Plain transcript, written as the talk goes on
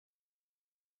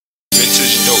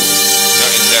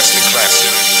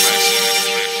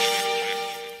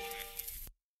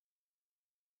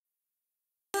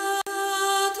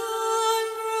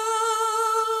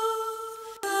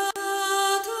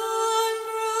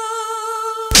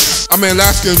I'm in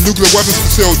Alaska, a nuclear weapons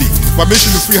facility. My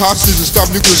mission is free hostages and stop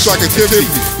nuclear strike activity.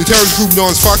 The terrorist group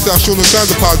known as Foxtown show no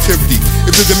signs of positivity.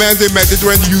 If the demands they met, they're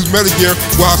ready to use metal gear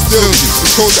with hostility.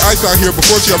 It's cold as ice out here, but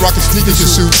fortunately I rock a sneaker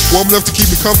suit, warm enough to keep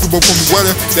me comfortable from the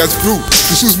weather that's brute.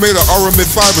 The suit's made of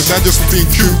aramid fibers, not just for being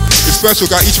cute. It's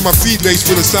special, got each of my feet laced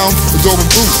with a sound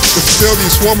absorbing boot. The facility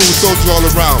is swarming with soldiers all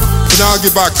around. For now I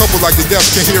get by a couple like the deaf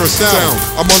can't hear a sound.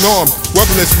 I'm unarmed,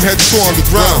 weaponless from head to toe on the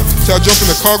ground. So I jump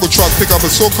in the cargo truck, pick up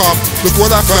a SOCOM, look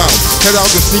what I found. Head out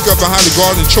and sneak up behind the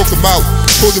guard and choke him out.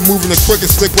 Pull it moving a quick and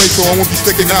slick way so I won't be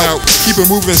sticking out. Keep it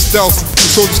moving in stealth, the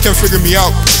soldiers can't figure me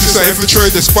out. Since I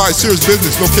infiltrated the spy, serious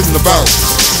business, no kidding about.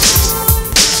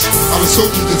 I'm a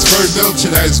soldier that's very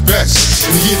militant at its best.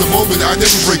 In the heat of the moment, I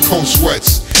never break cold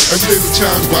sweats. Every day's a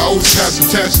challenge, but I always pass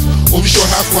the test. Only show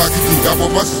half what I can do, got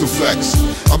more muscles to flex.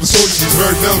 I'm a soldier that's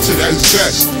very militant at its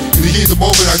best. In the heat of the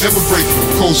moment, I never break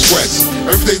cold sweats.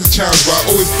 Every day's a challenge, but I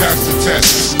always pass the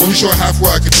test. Only show half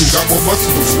what I can do, got more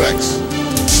muscles to flex.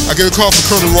 I get a call from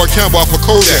Colonel Roy Campbell off a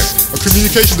Kodak, a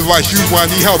communication device used when I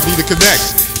need help, need to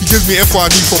connect. He gives me info I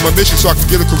need for my mission so I can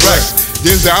get it correct.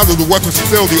 The ins and outs of the weapon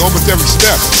facility almost every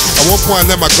step. At one point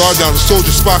I let my guard down, the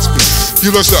soldier spots me. He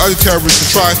alerts the other terrorists to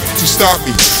try to stop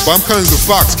me, but I'm cunning as a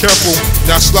fox, careful,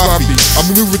 not sloppy. I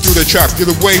maneuver through their trap, get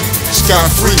away,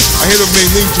 scot-free. I hit a main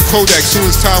link to Kodak soon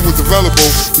as time was available.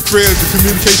 The creator of the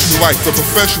communication device, the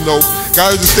professional,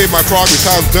 got her to state my progress,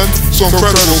 how it's done, so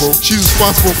incredible. She's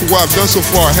responsible for what I've done so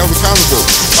far, held accountable.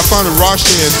 I find a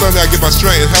Roshni and Sunday I get my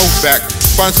strength and health back.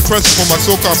 Find suppressor for my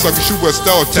SOCOM so I can shoot with a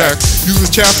stealth attack. Use a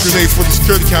chaff grenade for the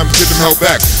security cameras to get them held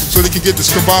back, so they can get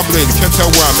discombobulated, can't tell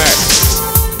where I'm at.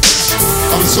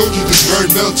 I'm a soldier that's very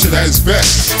militant at its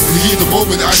best. In the heat of the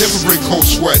moment, I never break cold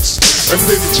sweats. Every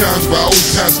day's a challenge, but I always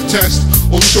pass the test.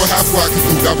 Only show half what I can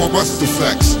do, got more muscles to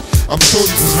flex. I'm a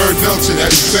soldier that's very militant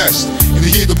at its best. In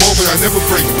the heat of the moment, I never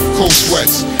break cold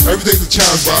sweats. Every day's a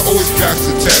challenge, but I always pass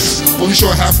the test. Only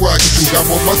show half what I can do, got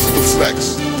more muscles to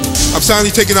flex. I'm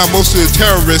silently taking out most of the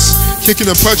terrorists,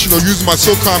 kicking and punching or using my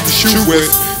SOCOM to shoot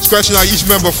with, scratching out each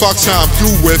member of Foxtown I'm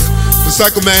through with. The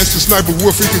Psycho Man's to Sniper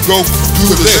Wolf, we could go do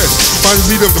the list. Find the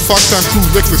leader of the Foxtown crew,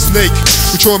 Liquid Snake.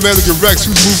 Patrol Metal Gear Rex,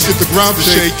 whose moves get the ground to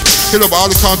shake. Hit up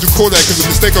Autocon through Kodak cause a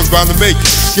mistake I was bound to make.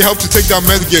 Get help to take down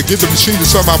Metal Gear, get the machine to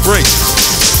start my break.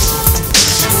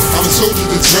 I'm a soldier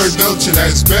that's very militant at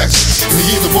its best. In the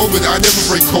heat of the moment, I never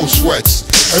break cold sweats.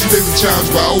 Every day's a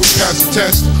challenge, but I always pass the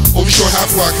test. Only show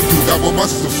half what I can do, got more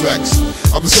muscles to flex.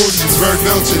 I'm a soldier that's very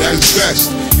militant at its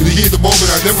best. In the heat of the moment,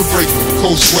 I never break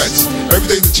cold sweats. Every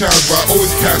day's a challenge, but I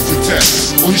always pass the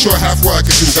test. Only show half what I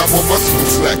can do, got more muscles to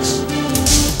flex.